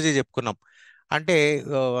కూడా ఈ రోజే చెప్పుకున్నాం. అంటే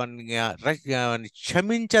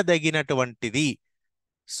క్షమించదగినటువంటిది.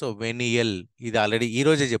 సో వెనియల్, ఇది ఆల్రెడీ ఈ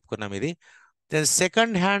రోజే చెప్పుకున్నాం ఇది. Then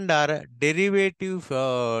second hand are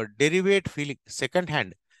డెరివేట్ feeling. Second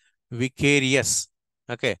hand vicarious.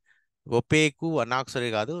 Okay, ఒపేకు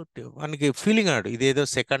అనాక్సరీ కాదు, మనకి ఫీలింగ్ అన్నట్టు, ఇదేదో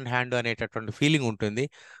సెకండ్ హ్యాండ్ అనేటటువంటి ఫీలింగ్ ఉంటుంది,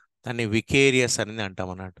 దాన్ని వికేరియస్ అనేది అంటాం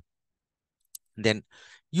అన్నట్టు. Then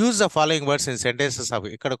use the following words in sentences of.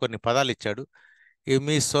 ఇక్కడ కొన్ని పదాలు ఇచ్చాడు, ఇవి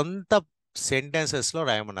మీ సొంత సెంటెన్సెస్లో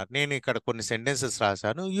రాయమన్నారు. నేను ఇక్కడ కొన్ని సెంటెన్సెస్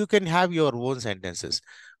రాశాను, you can have your own sentences.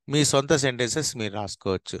 మీ సొంత సెంటెన్సెస్ మీరు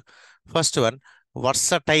రాసుకోవచ్చు. First one,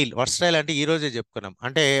 versatile. వర్సటైల్ అంటే ఈ రోజే చెప్పుకున్నాం,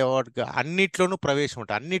 అంటే వాడికి అన్నిట్లోనూ ప్రవేశం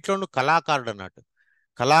ఉంటుంది, అన్నిట్లోనూ కళాకారుడు అన్నట్టు.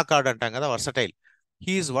 కళాకారుడు అంటాం కదా, versatile.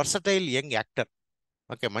 He's versatile young actor.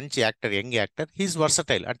 Okay, మంచి actor, young actor. He's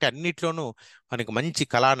versatile అంటే అన్నిట్లోనూ మనకి మంచి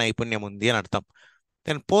కళా నైపుణ్యం ఉంది అని అర్థం.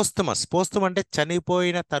 దెన్ పోస్తమస్. పోస్తమ్ అంటే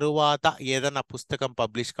చనిపోయిన తరువాత ఏదైనా పుస్తకం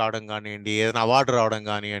పబ్లిష్ కావడం కానివ్వండి, ఏదైనా అవార్డు రావడం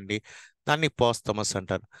కానివ్వండి, దాన్ని పోస్తమస్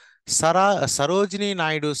అంటారు. Sarojini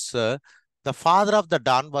Naidu's the father of the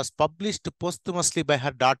don was published పోస్టమస్లీ by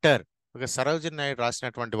her daughter. ఒక సరోజినీ నాయుడు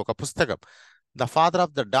రాసినటువంటి ఒక పుస్తకం the father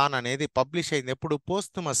of the don అనేది పబ్లిష్ అయింది ఎప్పుడు?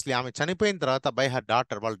 పోస్టమస్లీ, ఆమె చనిపోయిన తర్వాత, బై హర్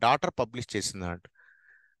డాటర్, వాళ్ళ డాటర్ పబ్లిష్ చేసింది అన్నట్టు.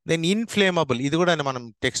 దెన్ ఇన్ఫ్లేమబుల్, ఇది కూడా మనం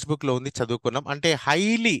టెక్స్ట్ బుక్ లో ఉంది, చదువుకున్నాం. అంటే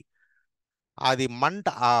హైలీ, అది మంట,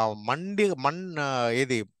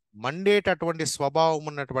 ఏది మండేటటువంటి స్వభావం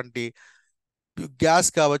ఉన్నటువంటి గ్యాస్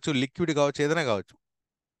కావచ్చు, లిక్విడ్ కావచ్చు, ఏదైనా కావచ్చు,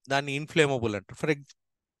 దాన్ని ఇన్ఫ్లేమబుల్ అంటారు.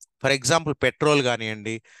 ఫర్ ఎగ్జాంపుల్ పెట్రోల్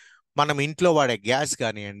కానివ్వండి, మనం ఇంట్లో వాడే గ్యాస్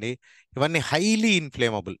కానివ్వండి, ఇవన్నీ highly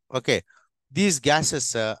inflammable. Okay, these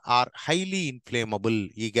gases are highly inflammable.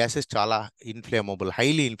 ఈ గ్యాసెస్ చాలా inflammable,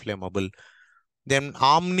 highly inflammable. Then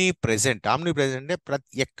omni present అంటే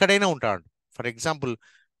ఎక్కడైనా ఉంటాడు. ఫర్ ఎగ్జాంపుల్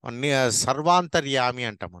సర్వాంతర్యామి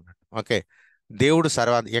అంటాం అన్నట్టు. ఓకే, దేవుడు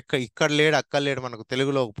ఇక్కడ లేడు అక్కడ లేడు. మనకు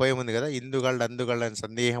తెలుగులో ఒక పోయం ఉంది కదా, ఇందుగళ్ళు అందుగళ్ళు అని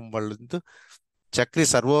సందేహం వాళ్ళు చక్రి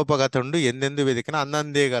సర్వోపగతుండు ఎందెందు వెతికిన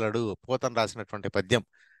అందందేగలడు, పోతన రాసినటువంటి పద్యం.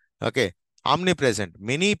 Okay, omni present.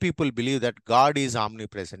 Many people believe that God is omni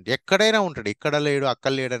present. ఎక్కడైనా ఉంటాడు, ఇక్కడ లేడు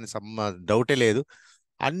అక్కడ లేడు అని డౌటే లేదు,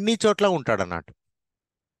 అన్ని చోట్ల ఉంటాడు అన్నట్టు.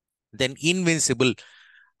 దెన్ ఇన్విన్సిబుల్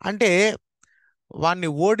అంటే వాణ్ణి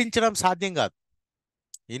ఓడించడం సాధ్యం కాదు.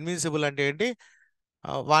 ఇన్విన్సిబుల్ అంటే ఏంటి?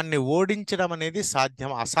 వాణ్ణి ఓడించడం అనేది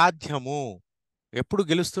అసాధ్యము, ఎప్పుడు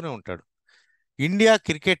గెలుస్తూనే ఉంటాడు. India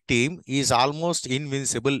cricket team is almost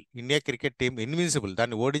invincible. India cricket team invincible,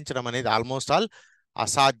 దాన్ని ఓడించడం అనేది ఆల్మోస్ట్ ఆల్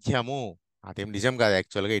అసాధ్యము. అదేం నిజం కాదు.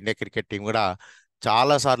 యాక్చువల్గా ఇండియా క్రికెట్ టీం కూడా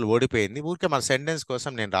చాలాసార్లు ఓడిపోయింది. ఊరికే మన సెంటెన్స్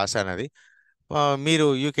కోసం నేను రాశాను అది. మీరు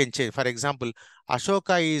you can change. For example,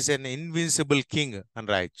 Ashoka is an invincible king అని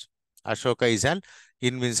రాయొచ్చు. Ashoka is an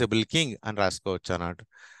invincible king అని రాసుకోవచ్చు అన్నట్టు.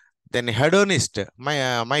 Then హెడోనిస్ట్,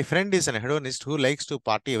 my friend is an హెడోనిస్ట్ who likes to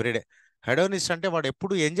party everyday. హెడోనిస్ట్ అంటే వాడు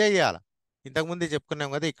ఎప్పుడు ఎంజాయ్ చేయాలి. ఇంతకుముందే చెప్పుకున్నాం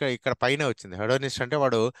కదా, ఇక్కడ ఇక్కడ పైన వచ్చింది. హెడోనిస్ట్ అంటే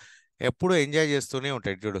వాడు ఎప్పుడు ఎంజాయ్ చేస్తూనే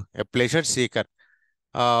ఉంటాడు, చూడు. A pleasure seeker.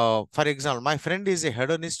 For example, my friend is a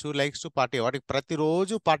హెడోనిస్ట్ who likes to party. వాడికి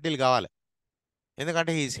ప్రతిరోజు పార్టీలు కావాలి,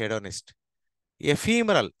 ఎందుకంటే he's హెడోనిస్ట్.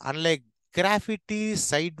 ఎఫీమరల్, unlike graffiti,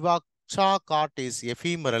 side walk, chalk art is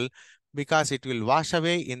ఎఫీమరల్ because it will wash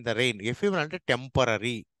away in the rain. ఎఫీమరల్ అంటే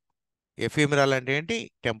టెంపరరీ. ఎఫీమరల్ అంటే ఏంటి?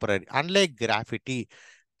 టెంపరరీ. అన్లైక్ గ్రాఫిటీ,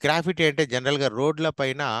 గ్రాఫిటీ అంటే జనరల్గా రోడ్ల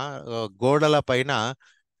పైన, గోడల పైన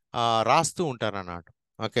రాస్తూ ఉంటారు అన్నట్టు.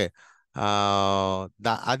 ఓకే,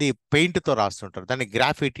 అది పెయింట్తో రాస్తుంటారు, దాన్ని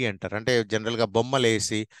గ్రాఫిటీ అంటారు. అంటే జనరల్గా బొమ్మలు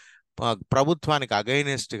వేసి ప్రభుత్వానికి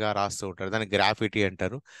అగైనెస్ట్గా రాస్తూ ఉంటారు, దాన్ని గ్రాఫిటీ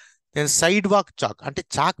అంటారు. దెన్ సైడ్ వాక్ చాక్ అంటే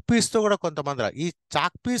చాక్ పీస్తో కూడా కొంతమంది ఈ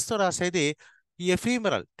చాక్ పీస్తో రాసేది ఈ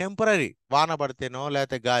ఎఫీమరల్, టెంపరీ. వాన పడితేనో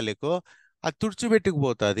లేకపోతే గాలికో అది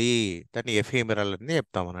తుడిచిపెట్టుకుపోతుంది, దాన్ని ఎఫీమరల్ అని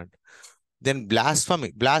చెప్తాం అన్నట్టు. దెన్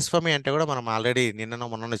బ్లాస్ఫమీ అంటే కూడా మనం ఆల్రెడీ నిన్ననో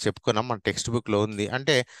మొన్న చెప్పుకున్నాం, మన టెక్స్ట్ బుక్లో ఉంది.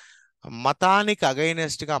 అంటే మతానికి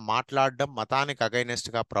అగైనెస్ట్గా మాట్లాడడం, మతానికి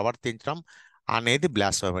అగైనెస్ట్గా ప్రవర్తించడం అనేది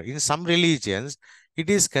blasphemy. In some religions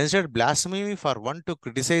it is considered blasphemy for one to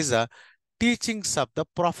criticise the teachings of the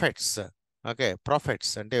ప్రాఫెట్స్. Okay,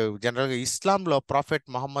 ప్రాఫెట్స్ అంటే జనరల్గా ఇస్లాంలో ప్రాఫెట్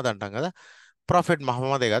మహమ్మద్ అంటాం కదా, ప్రాఫెట్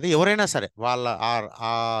మహమ్మదే కాదు, ఎవరైనా సరే వాళ్ళ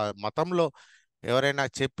ఆ మతంలో ఎవరైనా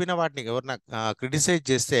చెప్పిన వాటిని ఎవరైనా క్రిటిసైజ్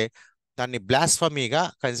చేస్తే దాన్ని బ్లాస్ఫమీగా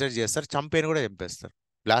కన్సిడర్ చేస్తారు, చంపేని కూడా చంపేస్తారు.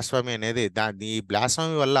 బ్లాస్ఫమీ అనేది ఈ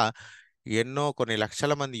బ్లాస్ఫమీ వల్ల కొన్ని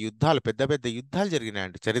లక్షల మంది యుద్ధాలు, పెద్ద పెద్ద యుద్ధాలు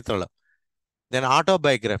జరిగినాయండి చరిత్రలో. Then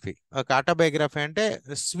autobiography. ఒక ఆటోబయోగ్రఫీ అంటే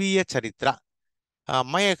స్వీయ చరిత్ర.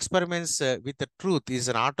 My experiments with truth is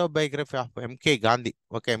an autobiography of MK Gandhi.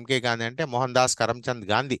 Okay, MK Gandhi అంటే మోహన్ దాస్ కరమ్చంద్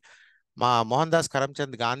గాంధీ. మోహన్ దాస్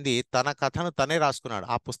కరమ్చంద్ గాంధీ తన కథను తనే రాసుకున్నాడు.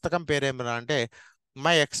 ఆ పుస్తకం పేరేమన్నా అంటే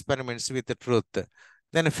my experiments with truth.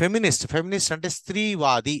 Then feminist అంటే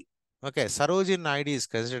స్త్రీవాది. Okay, Sarojini Naidu is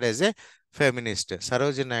considered as a feminist.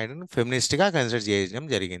 Sarojini నాయుడుని ఫెమినిస్ట్గా consider చేయడం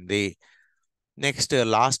జరిగింది. Next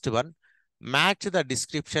last one, match the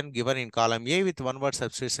description given in column A with one word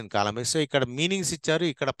substitution column A. So ఇక్కడ మీనింగ్స్ ఇచ్చారు,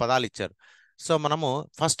 ఇక్కడ పదాలు ఇచ్చారు. So మనము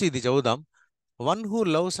first ఇది చదువుదాం. One who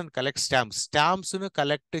loves and collect స్టాంప్స్ను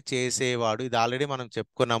collect చేసేవాడు. ఇది ఆల్రెడీ మనం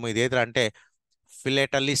చెప్పుకున్నాము. ఇది ఏదంటే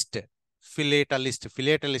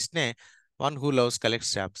ఫిలేటలిస్ట్నే one who loves collect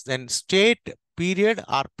stamps. Then state, period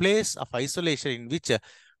are place of isolation in which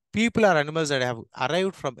people or animals that have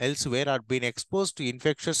arrived from elsewhere are being exposed to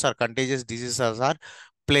infectious or contagious diseases are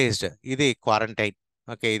placed. ఇది quarantine.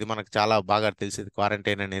 Okay, ఇది మనకు చాలా బాగా తెలిసింది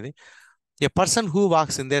quarantine అనేది. ఏ person who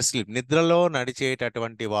walks in there sleep, నిద్రలో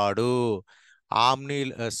నడిచేటటువంటి వాడు.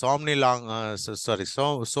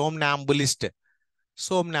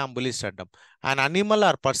 సోమ్నాంబులిస్ట్ అంటాం. And animal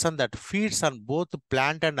or person that feeds on both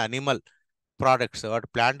plant and animal products. వాటి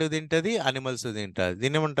ప్లాంట్ తింటుంది, అనిమల్స్ తింటుంది.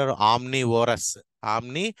 దీన్ని ఏమంటారు? Omnivorous.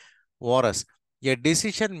 A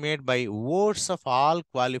decision made by oats of all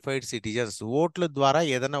qualified citizens. ఓట్ల ద్వారా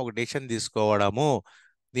ఏదైనా ఒక డెసిషన్ తీసుకోవడము,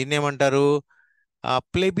 దీన్ని ఏమంటారు?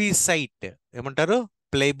 ప్లెబిసైట్. ఏమంటారు?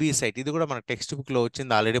 ప్లెబిసైట్. ఇది కూడా మన టెక్స్ట్ బుక్ లో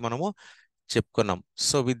వచ్చింది, ఆల్రెడీ మనము చెప్పుకున్నాం.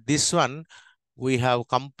 So with this one we have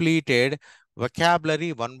completed vocabulary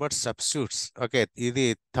one word substitutes. Okay, ఇది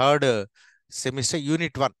థర్డ్ సెమిస్టర్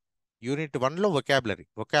యూనిట్ వన్లో యూనిట్ వన్లో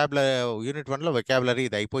వొకాబులరీ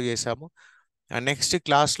ఇది అయిపోయేసాము. నెక్స్ట్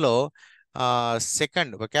క్లాస్లో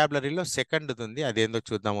వొకాబులరీలో సెకండ్ ఉంది, అదేందో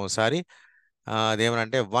చూద్దాం ఒకసారి.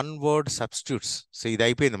 అదేమనంటే వన్ వర్డ్ సబ్స్టిట్యూట్స్. సో ఇది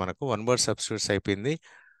అయిపోయింది, మనకు వన్ వర్డ్ సబ్స్టిట్యూట్స్ అయిపోయింది.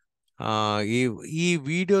 ఆ, ఈ ఈ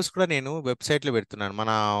వీడియోస్ కూడా నేను వెబ్సైట్లో పెడుతున్నాను,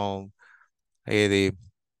 మన ఏది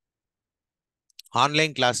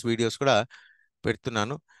ఆన్లైన్ క్లాస్ వీడియోస్ కూడా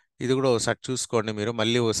పెడుతున్నాను. ఇది కూడా ఒకసారి చూసుకోండి మీరు,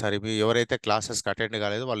 మళ్ళీ ఒకసారి మీరు ఎవరైతే క్లాసెస్కి అటెండ్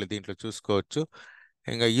కాలేదో వాళ్ళు దీంట్లో చూసుకోవచ్చు.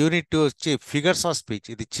 ఇంకా యూనిట్ 2 వచ్చి ఫిగర్స్ ఆఫ్ స్పీచ్.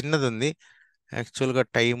 ఇది చిన్నది ఉంది, యాక్చువల్గా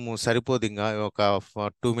టైం సరిపోదు, ఇంకా ఒక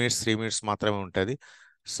 2 మినిట్స్ 3 మినిట్స్ మాత్రమే ఉంటుంది.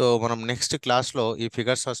 సో మనం నెక్స్ట్ క్లాస్లో ఈ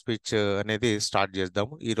ఫిగర్స్ ఆఫ్ స్పీచ్ అనేది స్టార్ట్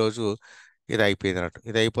చేద్దాము. ఈరోజు ఇది అయిపోయింది అన్నట్టు.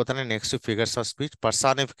 ఇది అయిపోతేనే next figures of speech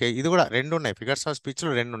personification. ఇది కూడా రెండు ఉన్నాయి, ఫిగర్స్ ఆఫ్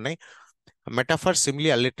స్పీచ్లో రెండు ఉన్నాయి. మెటఫర్, సిమిలీ,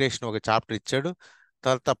 అల్లిటరేషన్ ఒక చాప్టర్ ఇచ్చాడు.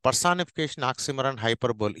 తర్వాత పర్సానిఫికేషన్, ఆక్సిమరన్,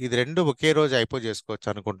 హైపర్బోల్, ఇది రెండు ఒకే రోజు అయిపో చేసుకోవచ్చు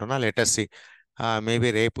అనుకుంటున్నా. లెటర్స్ సి మేబీ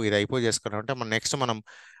రేపు ఇది అయిపో చేసుకున్నామంటే మనం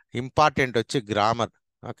ఇంపార్టెంట్ వచ్చి గ్రామర్.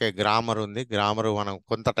 ఓకే, గ్రామర్ ఉంది. గ్రామర్ మనం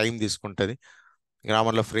కొంత టైం తీసుకుంటుంది.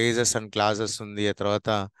 గ్రామర్లో ఫ్రేజెస్ అండ్ క్లాజెస్ ఉంది, ఆ తర్వాత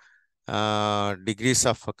డిగ్రీస్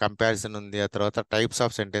ఆఫ్ కంపారిజన్ ఉంది, ఆ తర్వాత types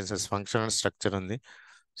of sentences, function and structure ఉంది.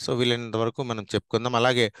 సో వీలైనంత వరకు మనం చెప్పుకుందాం.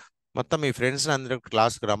 అలాగే మొత్తం మీ ఫ్రెండ్స్ని అందరూ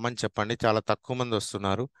క్లాస్కి రమ్మని చెప్పండి, చాలా తక్కువ మంది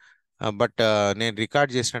వస్తున్నారు. బట్ నేను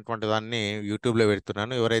రికార్డ్ చేసినటువంటి దాన్ని యూట్యూబ్లో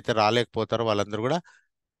పెడుతున్నాను, ఎవరైతే రాలేకపోతారో వాళ్ళందరూ కూడా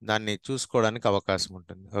దాన్ని చూసుకోవడానికి అవకాశం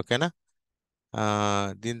ఉంటుంది. ఓకేనా? ఆ,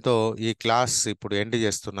 దీంతో ఈ క్లాస్ ఇప్పుడు ఎండ్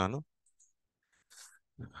చేస్తున్నాను.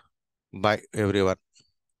 Bye everyone.